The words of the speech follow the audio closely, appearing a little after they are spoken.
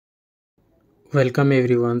Welcome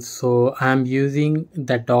everyone. So I am using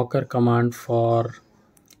the docker command for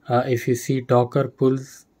if you see docker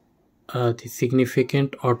pulls the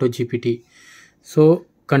significant auto gpt. So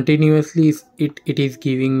continuously it is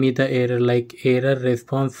giving me the error like error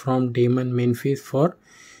response from daemon mainface for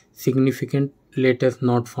significant latest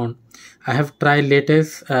not found. I have tried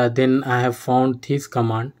latest, then I have found this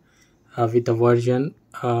command with the version,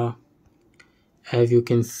 as you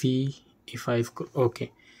can see. If I scroll,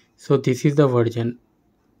 okay, so this is the version.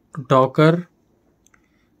 Docker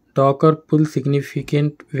docker pull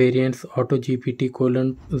significant variants auto gpt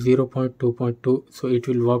colon 0.2.2, so it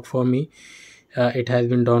will work for me. It has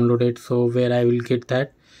been downloaded, so where I will get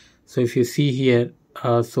that. So if you see here,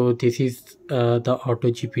 so this is the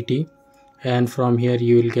auto gpt, and from here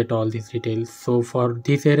you will get all these details. So for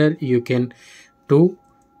this error you can do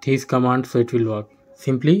this command, so it will work.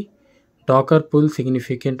 Simply docker pull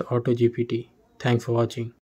significant auto gpt. Thanks for watching.